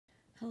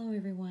Hello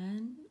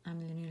everyone, I'm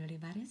Leonora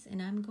Olivares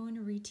and I'm going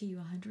to read to you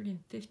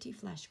 150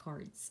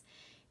 flashcards,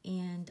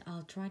 and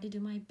I'll try to do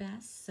my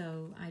best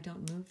so I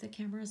don't move the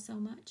camera so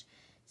much.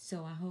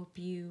 So I hope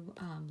you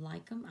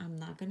like them. I'm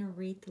not going to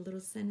read the little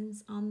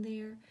sentence on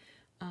there.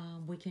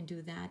 We can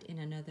do that in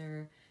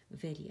another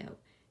video.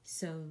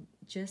 So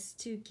just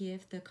to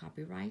give the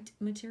copyright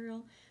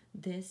material,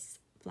 these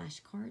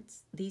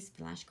flashcards,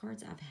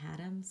 I've had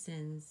them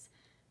since,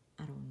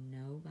 I don't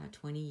know, about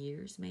 20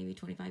 years, maybe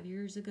 25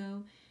 years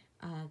ago.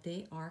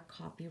 They are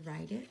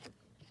copyrighted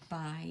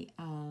by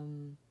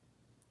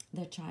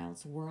The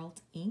Child's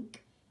World Inc.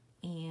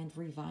 and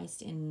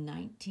revised in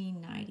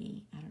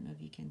 1990. I don't know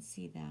if you can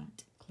see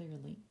that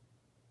clearly.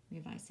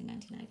 Revised in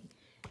 1990.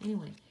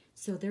 Anyway,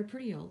 so they're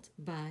pretty old,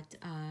 but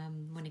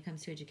when it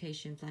comes to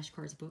education,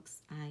 flashcards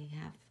books, I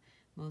have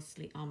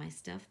mostly all my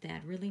stuff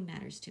that really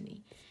matters to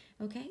me.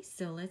 Okay,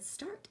 so let's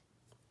start.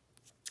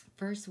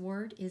 First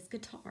word is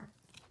guitar.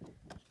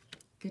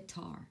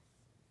 Guitar.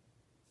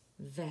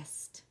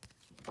 Vest.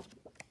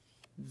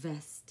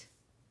 Vest.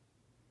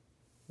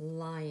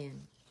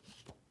 Lion.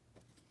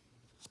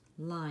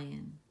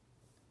 Lion.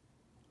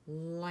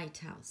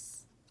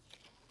 Lighthouse.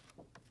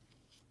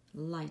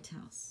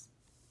 Lighthouse.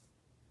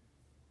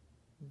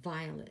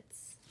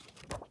 Violets.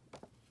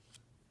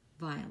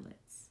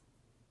 Violets.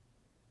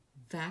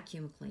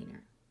 Vacuum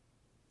cleaner.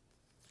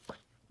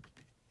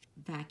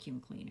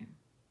 Vacuum cleaner.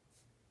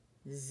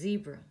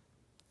 Zebra.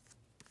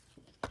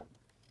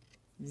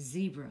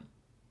 Zebra.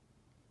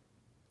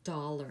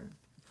 Dollar.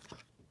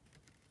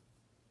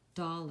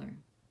 Dollar.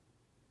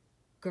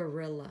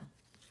 Gorilla.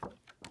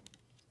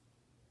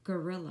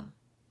 Gorilla.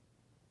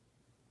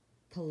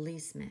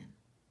 Policeman.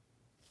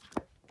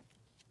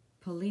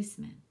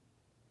 Policeman.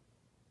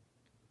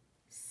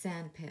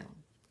 Sandpail.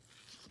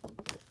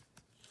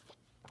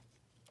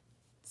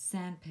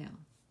 Sandpail.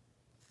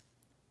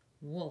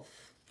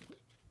 Wolf.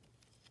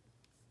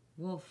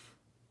 Wolf.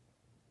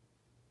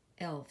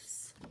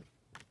 Elves.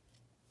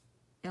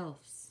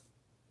 Elves.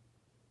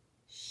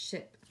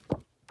 Ship.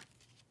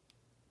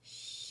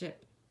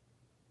 Ship.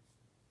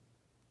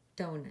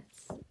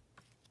 Donuts.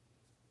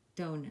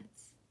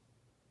 Donuts.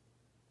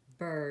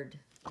 Bird.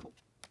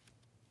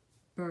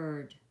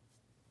 Bird.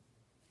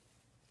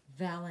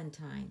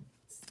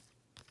 Valentine's.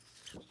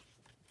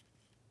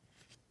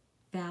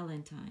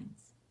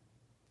 Valentine's.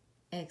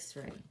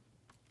 X-ray.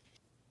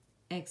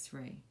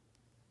 X-ray.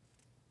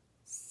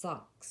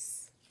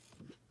 Socks.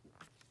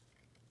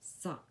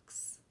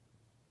 Socks.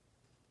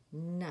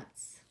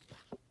 Nuts.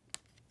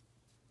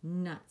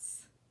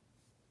 Nuts.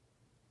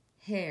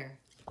 Hair.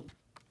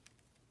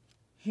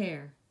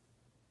 Hair.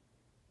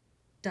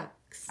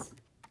 Ducks.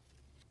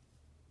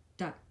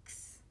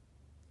 Ducks.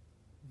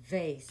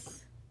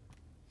 Vase.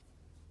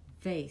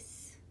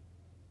 Vase.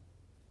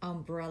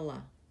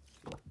 Umbrella.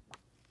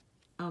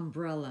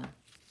 Umbrella.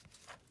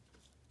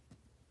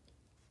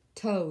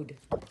 Toad.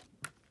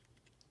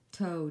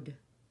 Toad.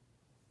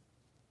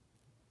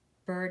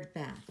 Bird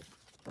bath.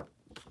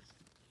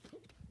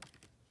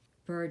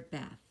 Bird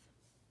bath.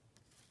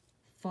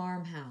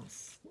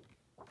 Farmhouse.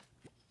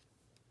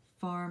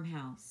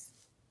 Farmhouse.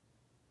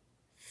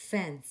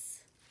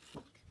 Fence.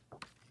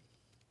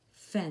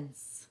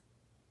 Fence.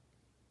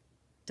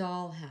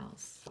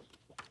 Dollhouse.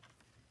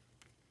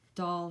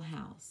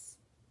 Dollhouse.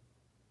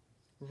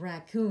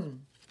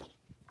 Raccoon.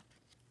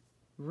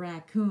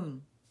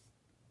 Raccoon.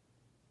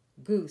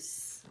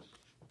 Goose.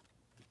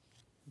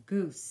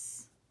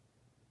 Goose.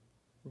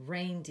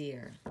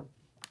 Reindeer.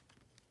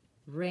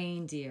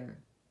 Reindeer.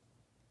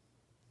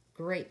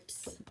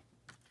 Grapes.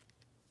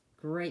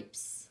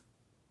 Grapes.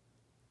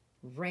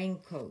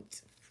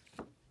 Raincoat.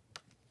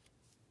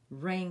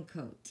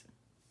 Raincoat.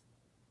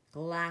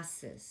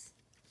 Glasses.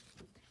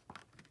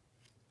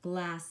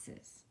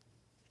 Glasses.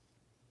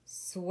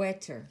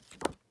 Sweater.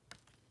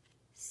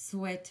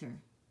 Sweater.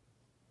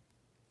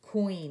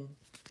 Queen.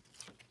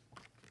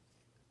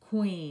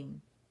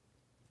 Queen.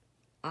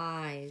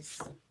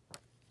 Eyes.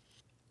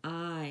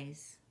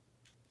 Eyes.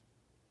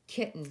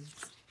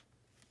 Kittens.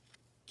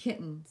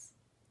 Kittens.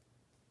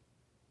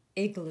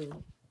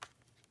 Igloo.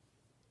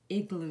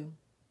 Igloo.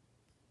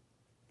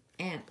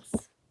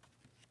 Ants.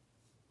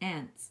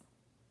 Ants.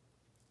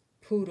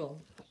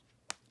 Poodle.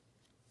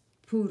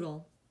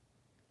 Poodle.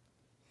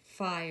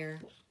 Fire.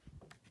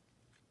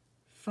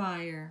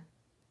 Fire.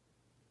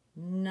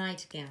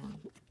 Nightgown.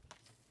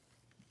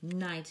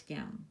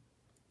 Nightgown.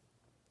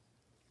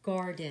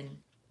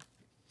 Garden.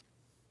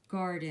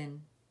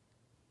 Garden.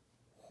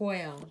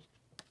 Whale.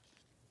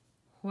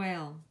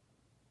 Whale.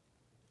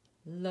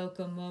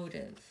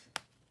 Locomotive.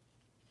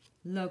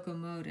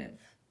 Locomotive.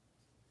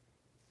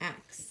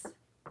 Axe.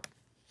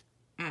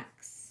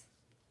 Axe.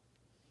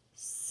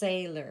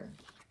 Sailor.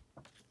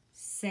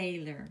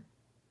 Sailor.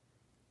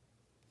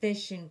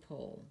 Fishing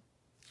pole.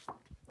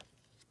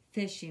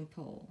 Fishing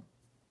pole.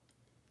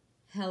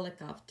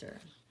 Helicopter.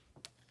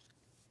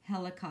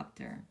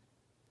 Helicopter.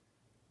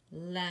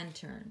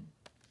 Lantern.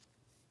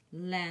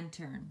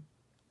 Lantern.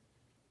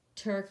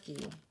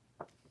 Turkey.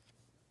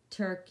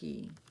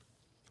 Turkey.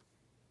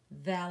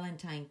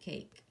 Valentine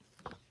cake.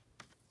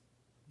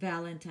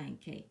 Valentine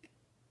cake.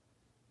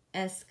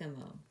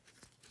 Eskimo.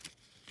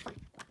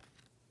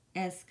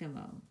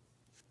 Eskimo.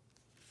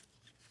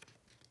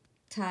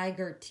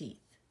 Tiger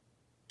teeth.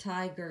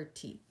 Tiger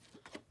teeth.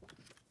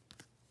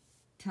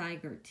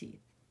 Tiger teeth.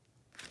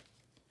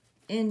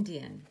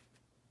 Indian.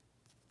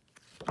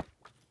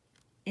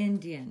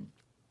 Indian.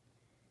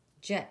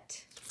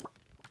 Jet.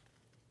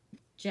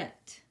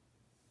 Jet.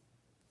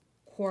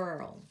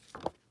 Quarrel.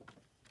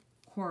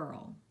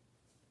 Quarrel.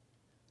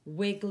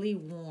 Wiggly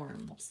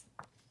worms.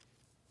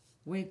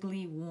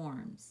 Wiggly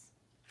worms.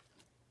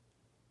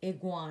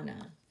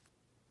 Iguana.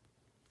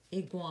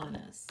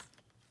 Iguanas.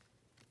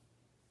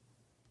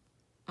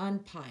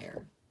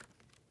 Umpire.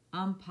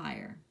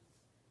 Umpire.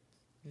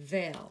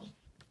 Veil.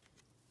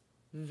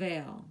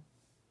 Veil.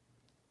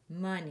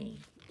 Money.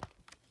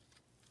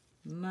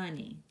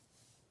 Money.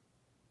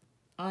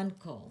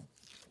 Uncle.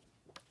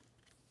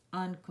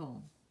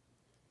 Uncle.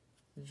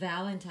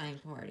 Valentine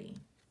party.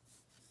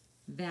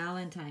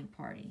 Valentine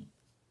party.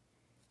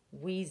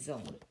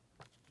 Weasel.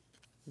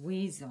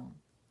 Weasel.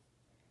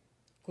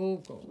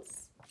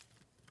 Googles.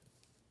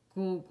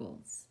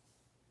 Googles.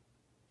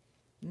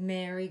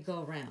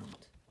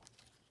 Merry-go-round.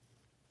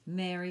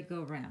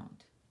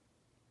 Merry-go-round.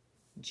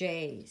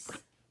 Jays.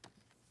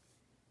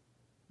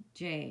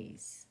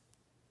 Jays.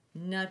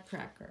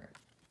 Nutcracker.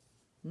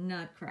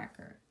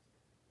 Nutcracker.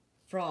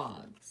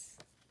 Frogs.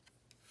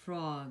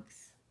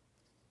 Frogs.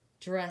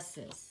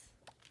 Dresses.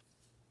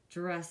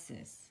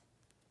 Dresses.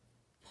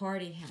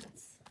 Party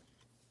hats.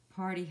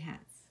 Party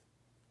hats.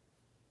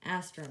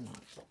 Astronaut.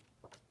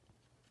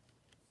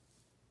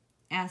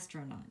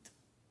 Astronaut.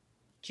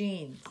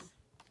 Jeans.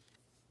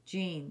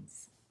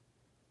 Jeans.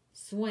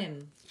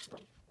 Swim.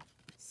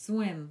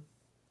 Swim.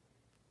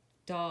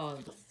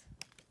 Dogs.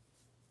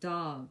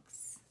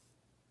 Dogs.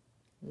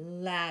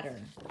 Ladder.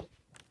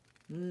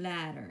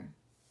 Ladder.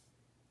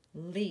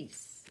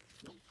 Lease.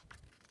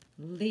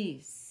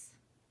 Lease.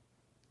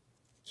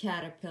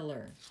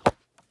 Caterpillar.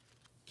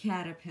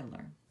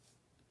 Caterpillar.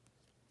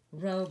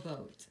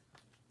 Rowboat.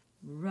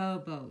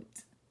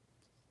 Rowboat.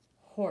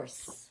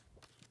 Horse.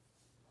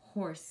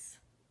 Horse.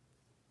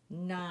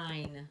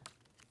 9.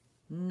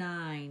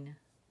 9.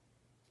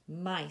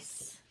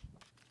 Mice.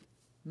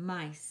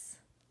 Mice.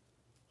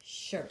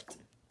 Shirt.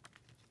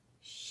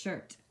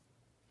 Shirt.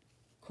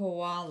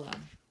 Koala.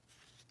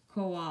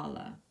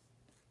 Koala.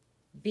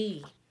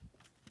 Bee.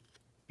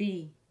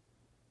 Bee.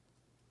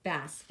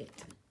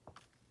 Basket.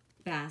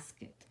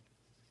 Basket.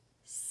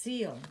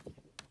 Seal.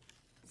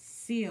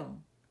 Seal.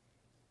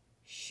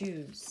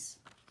 Shoes.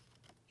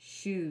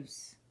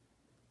 Shoes.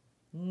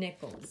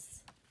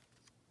 Nickels.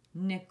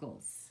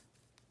 Nickels.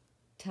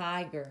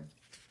 Tiger.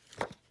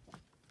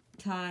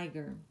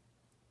 Tiger.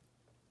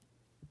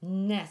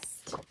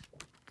 Nest.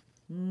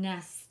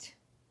 Nest.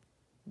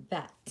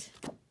 Bat.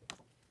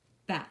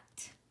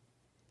 Bat.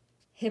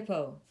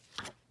 Hippo.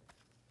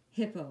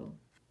 Hippo.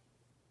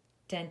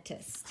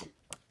 Dentist.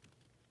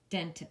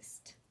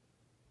 Dentist.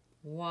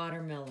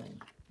 Watermelon.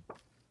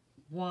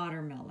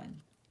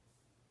 Watermelon.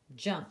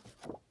 Jump.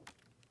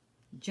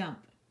 Jump.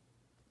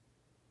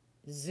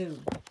 Zoo.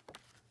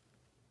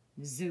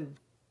 Zoo.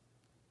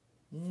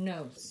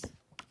 Nose.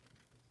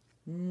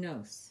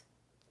 Nose.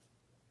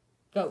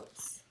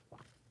 Goats.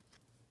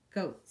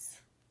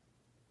 Goats.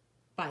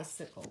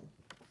 Bicycle.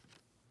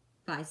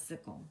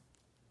 Bicycle.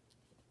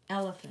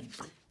 Elephant.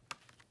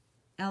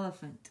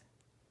 Elephant.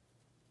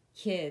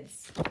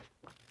 Kids.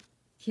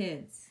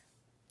 Kids.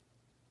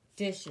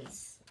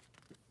 Dishes.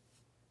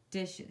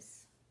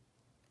 Dishes.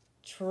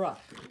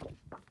 Truck.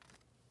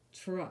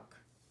 Truck.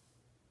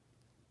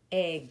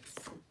 Eggs.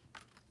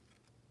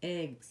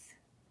 Eggs.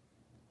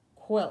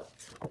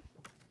 Quilt.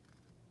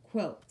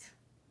 Quilt.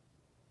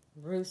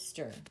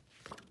 Rooster.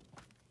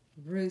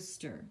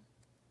 Rooster.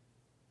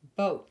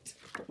 Boat.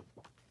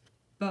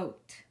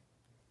 Boat.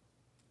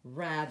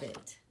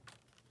 Rabbit.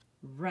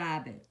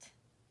 Rabbit.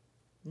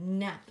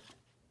 Nap.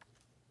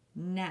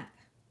 Nap.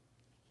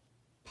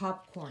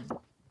 Popcorn.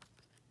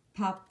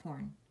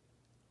 Popcorn.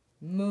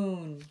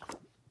 Moon.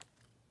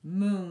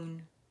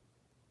 Moon.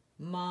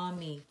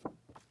 Mommy.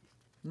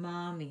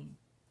 Mommy.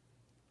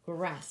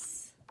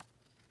 Grass.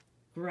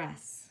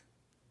 Grass.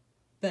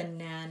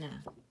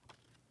 Banana.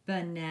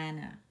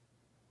 Banana.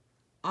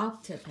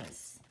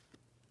 Octopus.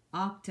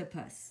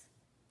 Octopus.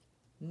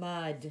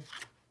 Mud.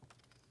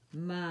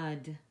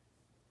 Mud.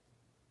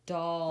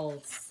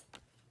 Dolls.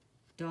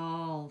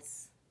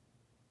 Dolls.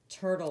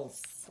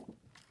 Turtles.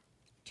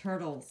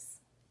 Turtles.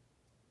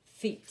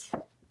 Feet.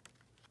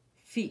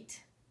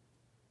 Feet.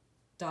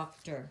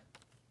 Doctor.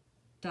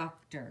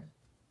 Doctor.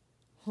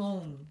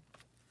 Home.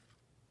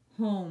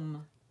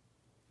 Home.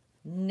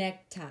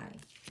 Necktie.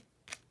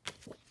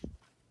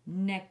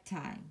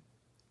 Necktie.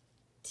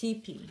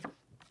 Teepee.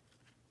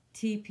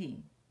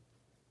 Teepee.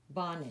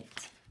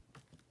 Bonnet.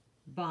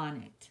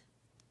 Bonnet.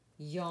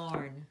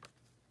 Yarn.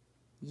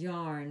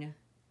 Yarn.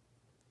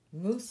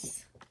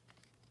 Moose.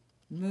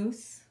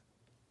 Moose.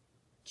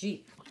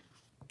 Jeep.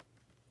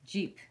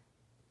 Jeep.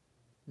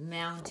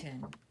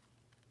 Mountain.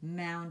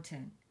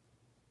 Mountain.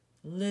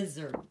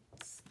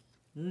 Lizards.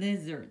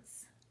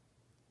 lizards,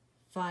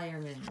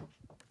 fireman,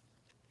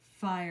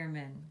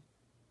 fireman,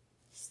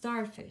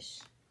 starfish,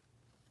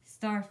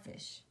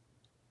 starfish,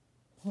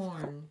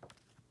 horn,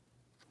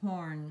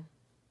 horn,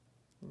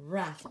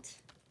 raft,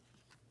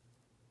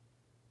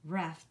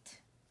 raft,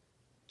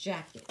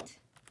 jacket,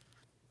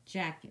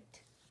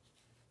 jacket,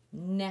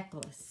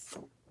 necklace,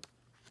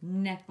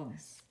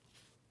 necklace,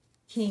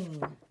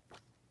 king,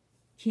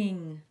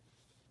 king,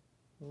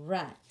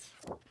 rat,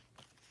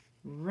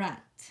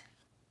 rat,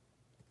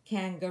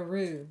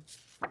 kangaroo,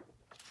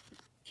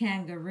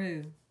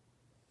 kangaroo,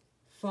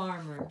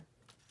 farmer,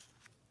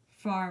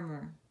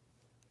 farmer,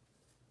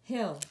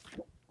 hill,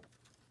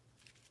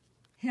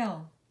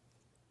 hill,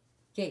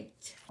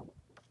 gate,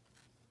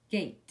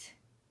 gate,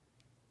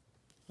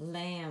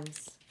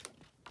 lambs,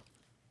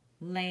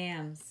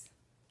 lambs,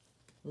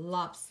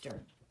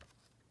 lobster,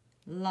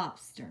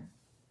 lobster,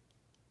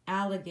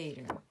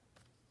 alligator,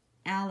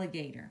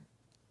 alligator,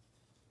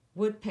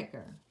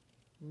 woodpecker,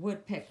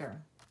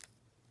 woodpecker,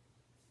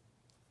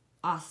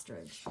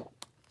 ostrich,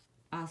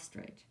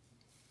 ostrich.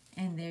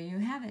 And there you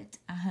have it,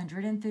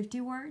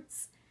 150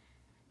 words.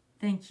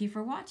 Thank you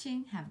for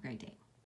watching. Have a great day.